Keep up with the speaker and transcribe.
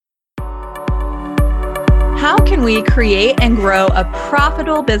How can we create and grow a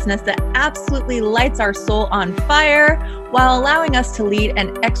profitable business that absolutely lights our soul on fire while allowing us to lead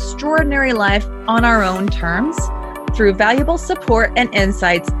an extraordinary life on our own terms? Through valuable support and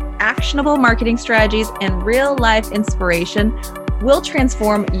insights, actionable marketing strategies, and real-life inspiration, we'll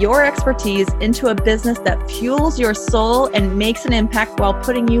transform your expertise into a business that fuels your soul and makes an impact while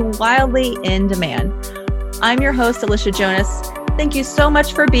putting you wildly in demand. I'm your host, Alicia Jonas. Thank you so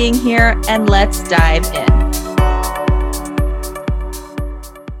much for being here, and let's dive in.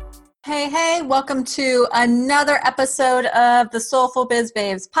 Hey, welcome to another episode of the Soulful Biz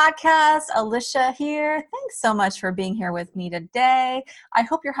Babes podcast. Alicia here. Thanks so much for being here with me today. I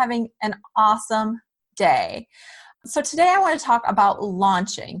hope you're having an awesome day. So today I want to talk about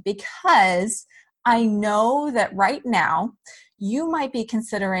launching because I know that right now you might be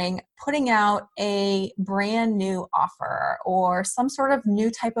considering putting out a brand new offer or some sort of new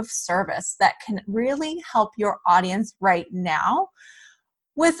type of service that can really help your audience right now.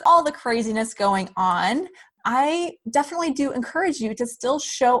 With all the craziness going on, I definitely do encourage you to still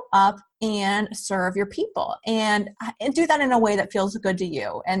show up and serve your people and do that in a way that feels good to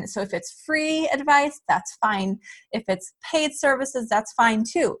you. And so if it's free advice, that's fine. If it's paid services, that's fine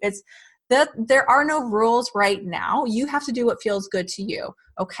too. It's that there are no rules right now. You have to do what feels good to you,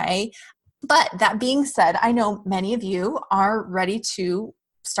 okay? But that being said, I know many of you are ready to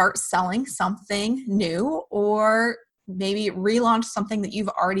start selling something new or maybe relaunch something that you've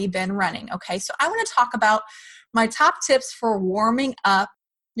already been running. Okay, so I want to talk about my top tips for warming up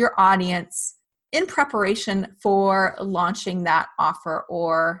your audience in preparation for launching that offer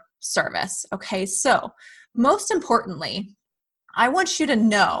or service. Okay, so most importantly, I want you to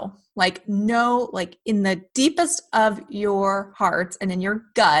know in the deepest of your heart and in your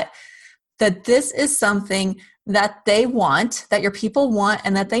gut that this is something that they want, that your people want,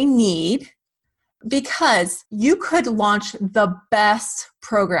 and that they need. Because you could launch the best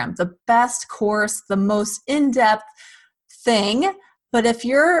program, the best course, the most in-depth thing, but if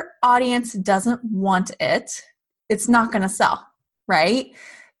your audience doesn't want it, it's not going to sell, right?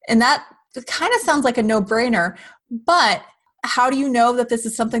 And that kind of sounds like a no-brainer, but how do you know that this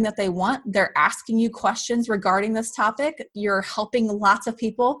is something that they want? They're asking you questions regarding this topic. You're helping lots of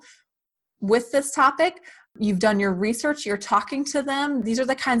people with this topic. You've done your research, you're talking to them. These are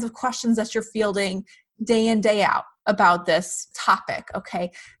the kinds of questions that you're fielding day in, day out about this topic,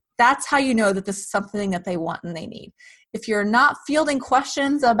 okay? That's how you know that this is something that they want and they need. If you're not fielding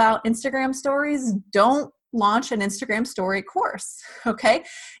questions about Instagram stories, don't launch an Instagram story course, okay?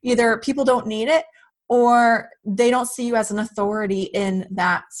 Either people don't need it or they don't see you as an authority in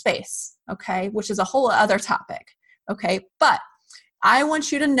that space, okay? Which is a whole other topic, okay? But I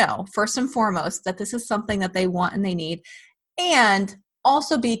want you to know, first and foremost, that this is something that they want and they need, and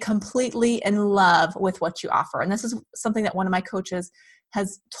also be completely in love with what you offer. And this is something that one of my coaches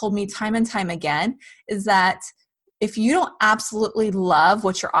has told me time and time again, is that if you don't absolutely love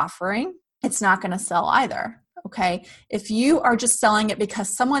what you're offering, it's not going to sell either, okay? If you are just selling it because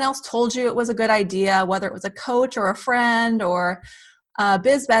someone else told you it was a good idea, whether it was a coach or a friend or a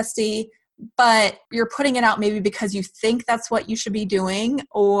biz bestie, but you're putting it out maybe because you think that's what you should be doing,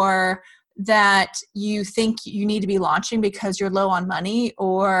 or that you think you need to be launching because you're low on money,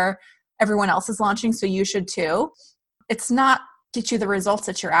 or everyone else is launching so you should too. It's not get you the results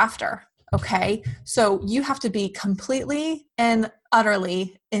that you're after, okay? So you have to be completely and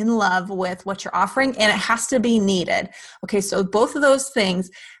utterly in love with what you're offering, and it has to be needed. Okay, so both of those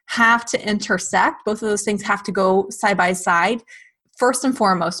things have to intersect. Both of those things have to go side by side. First and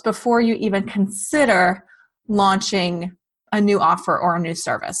foremost, before you even consider launching a new offer or a new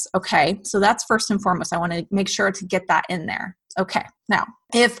service, okay? So that's first and foremost. I want to make sure to get that in there. Okay, now,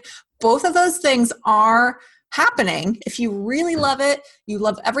 if both of those things are happening, if you really love it, you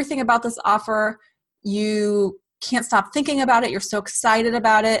love everything about this offer, you can't stop thinking about it, you're so excited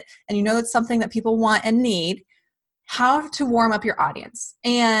about it, and you know it's something that people want and need, how to warm up your audience.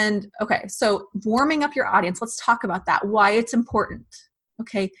 And okay, so warming up your audience, let's talk about that, why it's important.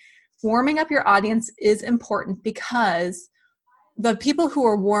 Okay, warming up your audience is important because the people who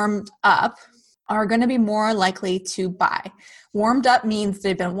are warmed up are going to be more likely to buy. Warmed up means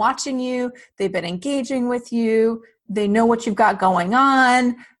they've been watching you, they've been engaging with you, they know what you've got going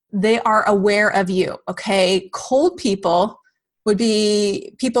on, they are aware of you, okay? Cold people would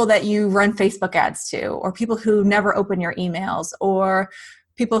be people that you run Facebook ads to, or people who never open your emails, or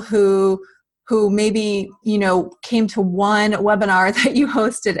people who maybe, came to one webinar that you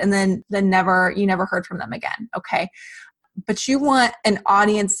hosted and then you never heard from them again. Okay. But you want an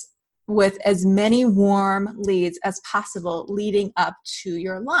audience with as many warm leads as possible leading up to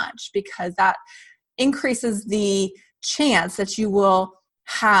your launch, because that increases the chance that you will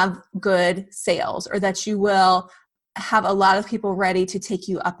have good sales or that you will have a lot of people ready to take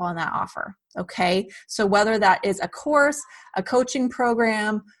you up on that offer. Okay. So whether that is a course, a coaching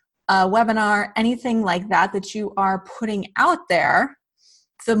program, a webinar, anything like that, that you are putting out there,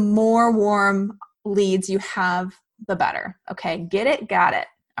 the more warm leads you have, the better. Okay. Get it? Got it.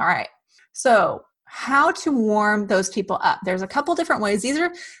 All right. So how to warm those people up. There's a couple different ways. These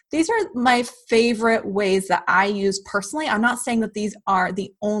are my favorite ways that I use personally. I'm not saying that these are the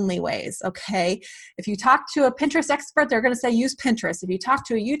only ways, okay? If you talk to a Pinterest expert, they're going to say use Pinterest. If you talk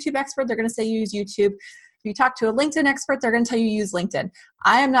to a YouTube expert, they're going to say use YouTube. If you talk to a LinkedIn expert, they're going to tell you use LinkedIn.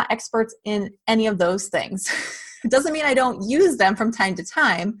 I am not experts in any of those things. It doesn't mean I don't use them from time to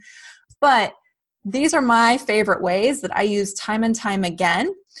time, but these are my favorite ways that I use time and time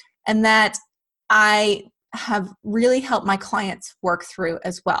again, and that I have really helped my clients work through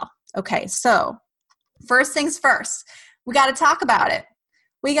as well. Okay, so first things first, we got to talk about it.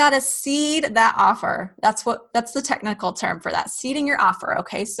 We got to seed that offer. That's the technical term for that, seeding your offer.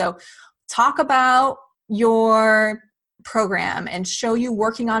 Okay, so talk about your program and show you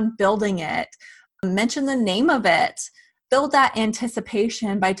working on building it. Mention the name of it. Build that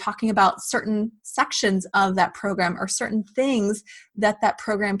anticipation by talking about certain sections of that program or certain things that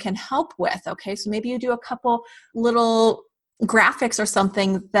program can help with. Okay, so maybe you do a couple little graphics or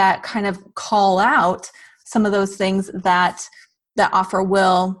something that kind of call out some of those things that offer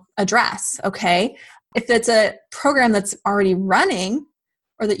will address. Okay, if it's a program that's already running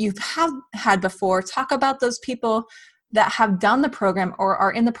or that you've had before, talk about those people that have done the program or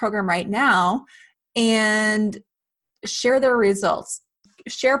are in the program right now and share their results.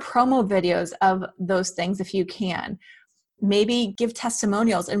 Share promo videos of those things if you can. Maybe give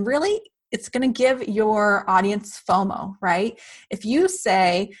testimonials. And really, it's going to give your audience FOMO, right? If you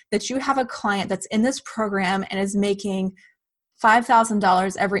say that you have a client that's in this program and is making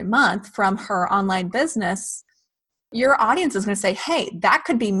 $5,000 every month from her online business, your audience is going to say, hey, that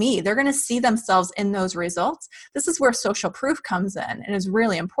could be me. They're going to see themselves in those results. This is where social proof comes in and is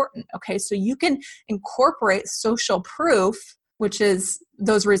really important. Okay, so you can incorporate social proof, which is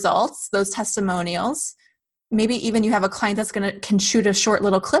those results, those testimonials. Maybe even you have a client that's can shoot a short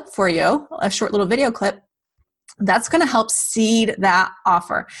little clip for you, a short little video clip. That's going to help seed that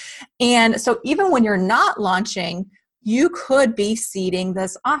offer. And so even when you're not launching, you could be seeding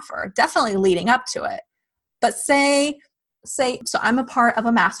this offer, definitely leading up to it. But say, so I'm a part of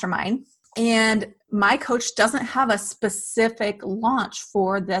a mastermind and my coach doesn't have a specific launch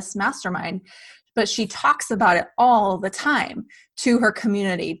for this mastermind, but she talks about it all the time to her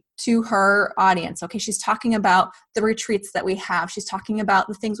community, to her audience. Okay, she's talking about the retreats that we have. She's talking about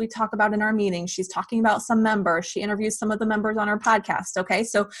the things we talk about in our meetings. She's talking about some members. She interviews some of the members on our podcast. Okay,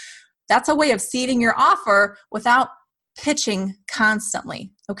 so that's a way of seeding your offer without pitching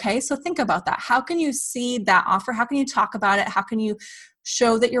constantly. Okay, so think about that. How can you seed that offer? How can you talk about it? How can you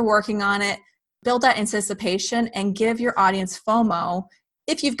show that you're working on it? Build that anticipation and give your audience FOMO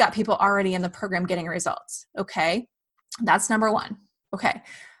if you've got people already in the program getting results. Okay, that's number one. Okay.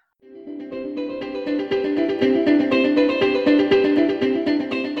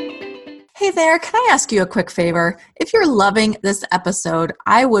 Hey there, can I ask you a quick favor? If you're loving this episode,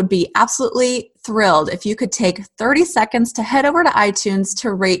 I would be absolutely thrilled if you could take 30 seconds to head over to iTunes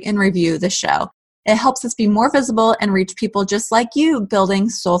to rate and review the show. It helps us be more visible and reach people just like you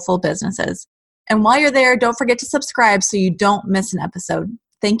building soulful businesses. And while you're there, don't forget to subscribe so you don't miss an episode.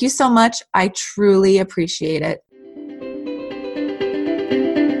 Thank you so much. I truly appreciate it.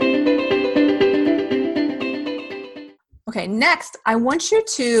 Okay, next, I want you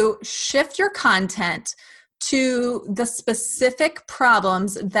to shift your content to the specific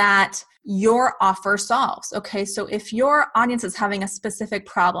problems that your offer solves. Okay, so if your audience is having a specific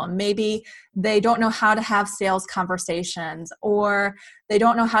problem, maybe they don't know how to have sales conversations or they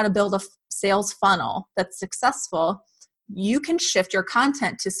don't know how to build a sales funnel that's successful, you can shift your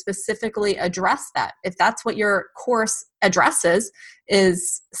content to specifically address that. If that's what your course addresses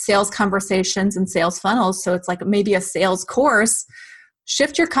is sales conversations and sales funnels, so it's like maybe a sales course,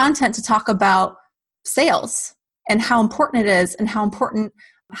 shift your content to talk about sales and how important it is and how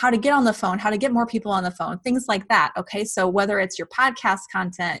to get on the phone, how to get more people on the phone, things like that. Okay, so whether it's your podcast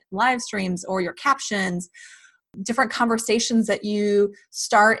content, live streams, or your captions, different conversations that you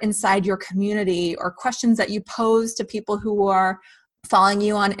start inside your community or questions that you pose to people who are following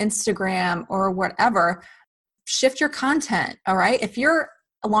you on Instagram or whatever, shift your content. All right. If you're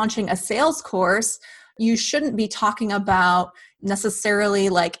launching a sales course, you shouldn't be talking about necessarily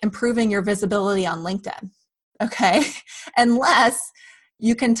like improving your visibility on LinkedIn. Okay. Unless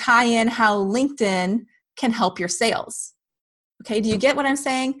you can tie in how LinkedIn can help your sales. Okay, do you get what I'm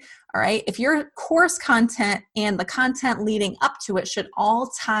saying? All right, if your course content and the content leading up to it should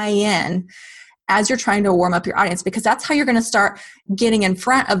all tie in as you're trying to warm up your audience, because that's how you're going to start getting in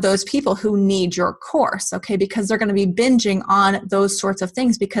front of those people who need your course, okay? Because they're going to be binging on those sorts of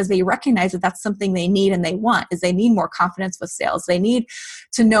things because they recognize that that's something they need and they want, is they need more confidence with sales. They need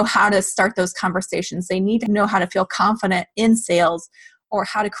to know how to start those conversations. They need to know how to feel confident in sales or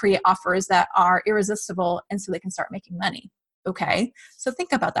how to create offers that are irresistible and so they can start making money, okay? So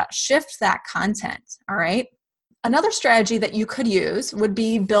think about that. Shift that content, all right? Another strategy that you could use would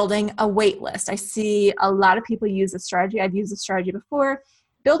be building a wait list. I see a lot of people use this strategy. I've used this strategy before.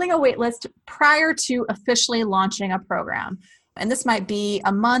 Building a wait list prior to officially launching a program. And this might be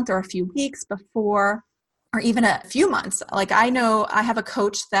a month or a few weeks before, or even a few months. Like I know I have a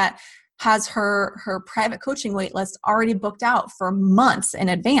coach that has her private coaching wait list already booked out for months in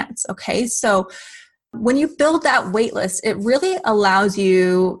advance. Okay, so when you build that wait list, it really allows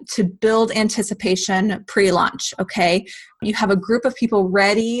you to build anticipation pre-launch, okay? You have a group of people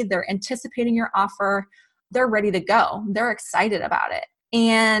ready, they're anticipating your offer, they're ready to go, they're excited about it.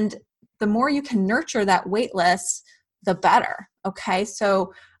 And the more you can nurture that wait list, the better, okay?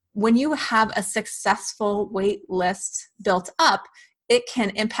 So when you have a successful wait list built up, it can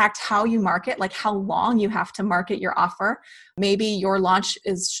impact how you market, like how long you have to market your offer. Maybe your launch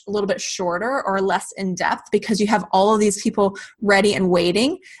is a little bit shorter or less in depth because you have all of these people ready and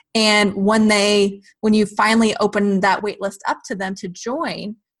waiting. And when you finally open that wait list up to them to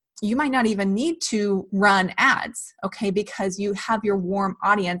join, you might not even need to run ads, okay? Because you have your warm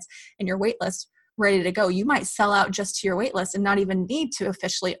audience and your wait list ready to go. You might sell out just to your wait list and not even need to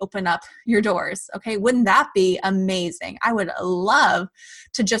officially open up your doors. Okay. Wouldn't that be amazing? I would love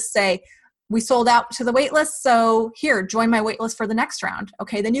to just say, we sold out to the wait list. So here, join my wait list for the next round.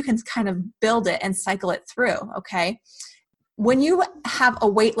 Okay. Then you can kind of build it and cycle it through. Okay. When you have a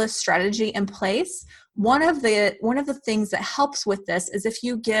wait list strategy in place, one of the things that helps with this is if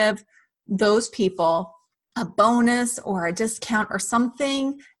you give those people a bonus or a discount or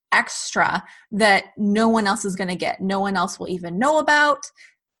something extra that no one else is going to get. No one else will even know about.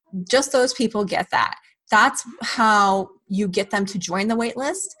 Just those people get that. That's how you get them to join the wait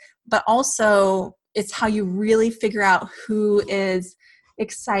list, but also it's how you really figure out who is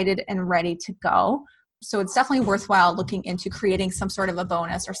excited and ready to go. So it's definitely worthwhile looking into creating some sort of a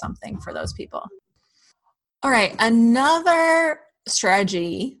bonus or something for those people. All right, another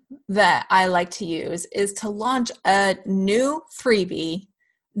strategy that I like to use is to launch a new freebie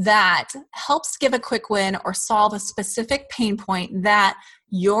that helps give a quick win or solve a specific pain point that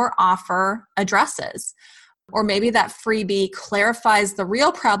your offer addresses. Or maybe that freebie clarifies the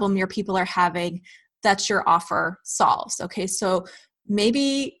real problem your people are having that your offer solves. Okay, so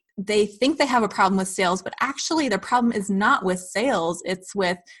maybe they think they have a problem with sales, but actually the problem is not with sales, it's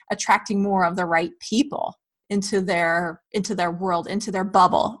with attracting more of the right people into their world, into their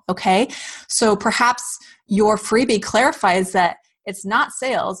bubble. Okay, so perhaps your freebie clarifies that it's not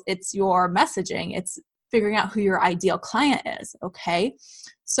sales, it's your messaging. It's figuring out who your ideal client is, okay?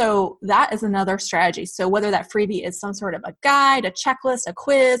 So that is another strategy. So whether that freebie is some sort of a guide, a checklist, a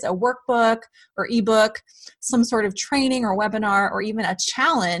quiz, a workbook, or ebook, some sort of training or webinar, or even a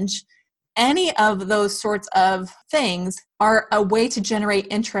challenge, any of those sorts of things are a way to generate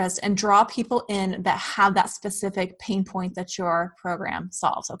interest and draw people in that have that specific pain point that your program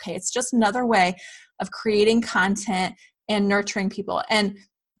solves, okay? It's just another way of creating content and nurturing people. And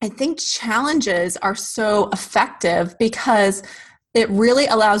I think challenges are so effective because it really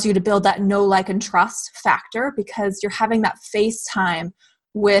allows you to build that know, like, and trust factor because you're having that FaceTime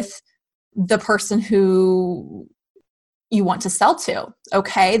with the person who you want to sell to,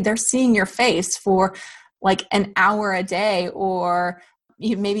 okay? They're seeing your face for like an hour a day or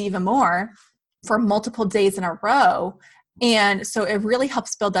maybe even more for multiple days in a row. And so it really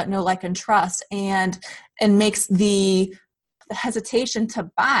helps build that know, like, and trust and makes the hesitation to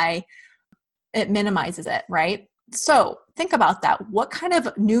buy, it minimizes it, right? So think about that. What kind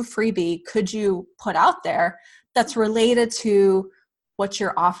of new freebie could you put out there that's related to what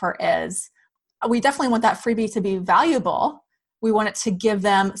your offer is? We definitely want that freebie to be valuable. We want it to give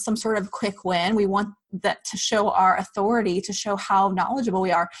them some sort of quick win. We want that to show our authority, to show how knowledgeable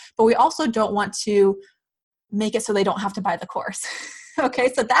we are. But we also don't want to make it so they don't have to buy the course.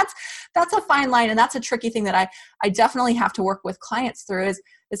 Okay, so that's a fine line, and that's a tricky thing that I definitely have to work with clients through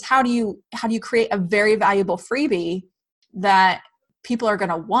is how do you create a very valuable freebie that people are going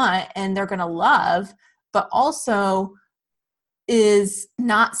to want and they're going to love, but also is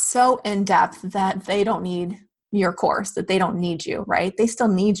not so in depth that they don't need your course, that they don't need you, right? They still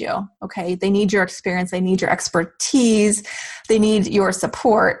need you, okay? They need your experience. They need your expertise. They need your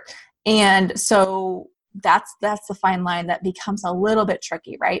support. And so that's the fine line that becomes a little bit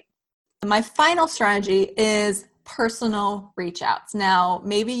tricky, right? My final strategy is personal reach outs. Now,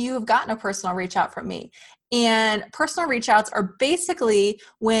 maybe you have gotten a personal reach out from me. And personal reach outs are basically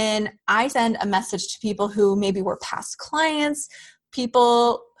when I send a message to people who maybe were past clients,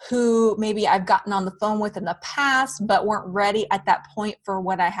 people who maybe I've gotten on the phone with in the past, but weren't ready at that point for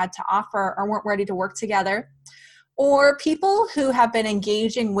what I had to offer or weren't ready to work together, or people who have been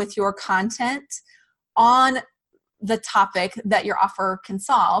engaging with your content on the topic that your offer can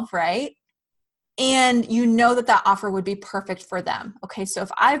solve, right? And you know that offer would be perfect for them. Okay, so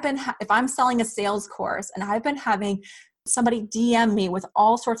if I'm selling a sales course and I've been having somebody DM me with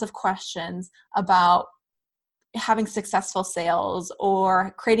all sorts of questions about having successful sales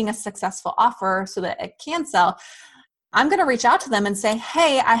or creating a successful offer so that it can sell, I'm going to reach out to them and say,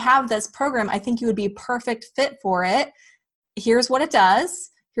 hey, I have this program. I think you would be perfect fit for it. Here's what it does.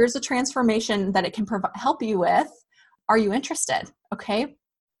 Here's the transformation that it can help you with. Are you interested? Okay.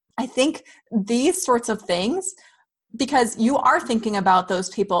 I think these sorts of things, because you are thinking about those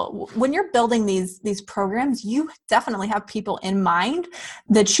people. When you're building these programs, you definitely have people in mind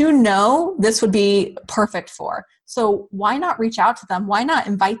that you know this would be perfect for. So why not reach out to them? Why not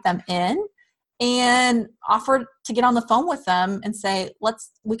invite them in and offer to get on the phone with them and say,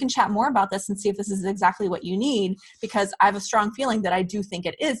 we can chat more about this and see if this is exactly what you need, because I have a strong feeling that I do think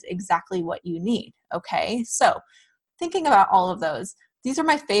it is exactly what you need. Okay. So thinking about all of those, these are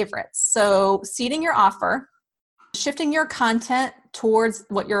my favorites. So seeding your offer, shifting your content towards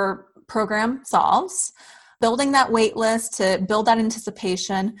what your program solves, building that wait list to build that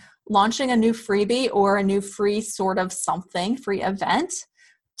anticipation, launching a new freebie or a new free sort of something, free event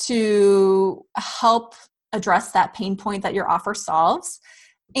to help address that pain point that your offer solves,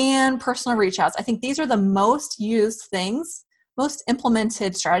 and personal reach outs. I think these are the most used things, most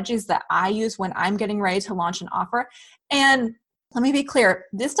implemented strategies that I use when I'm getting ready to launch an offer. And let me be clear,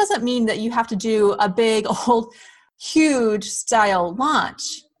 this doesn't mean that you have to do a big old huge style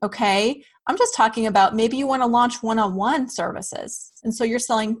launch, okay? I'm just talking about maybe you want to launch one-on-one services. And so you're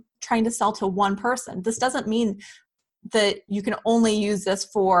trying to sell to one person. This doesn't mean that you can only use this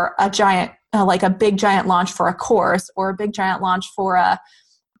for a giant, like a big giant launch for a course or a big giant launch for a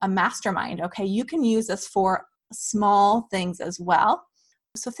mastermind, okay? You can use this for small things as well.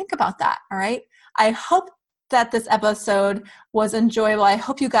 So think about that, all right? I hope that this episode was enjoyable. I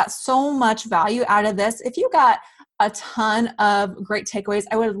hope you got so much value out of this. If you got a ton of great takeaways,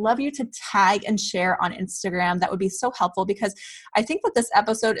 I would love you to tag and share on Instagram. That would be so helpful, because I think that this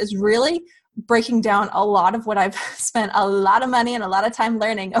episode is really breaking down a lot of what I've spent a lot of money and a lot of time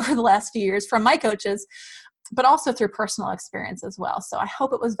learning over the last few years from my coaches, but also through personal experience as well. So I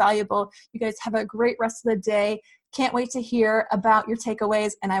hope it was valuable. You guys have a great rest of the day. Can't wait to hear about your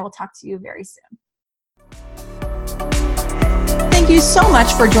takeaways, and I will talk to you very soon. Thank you so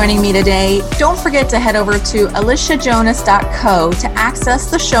much for joining me today. Don't forget to head over to aliciajonas.co to access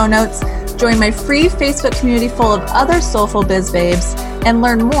the show notes, join my free Facebook community full of other soulful biz babes, and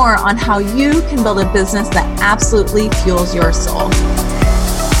learn more on how you can build a business that absolutely fuels your soul.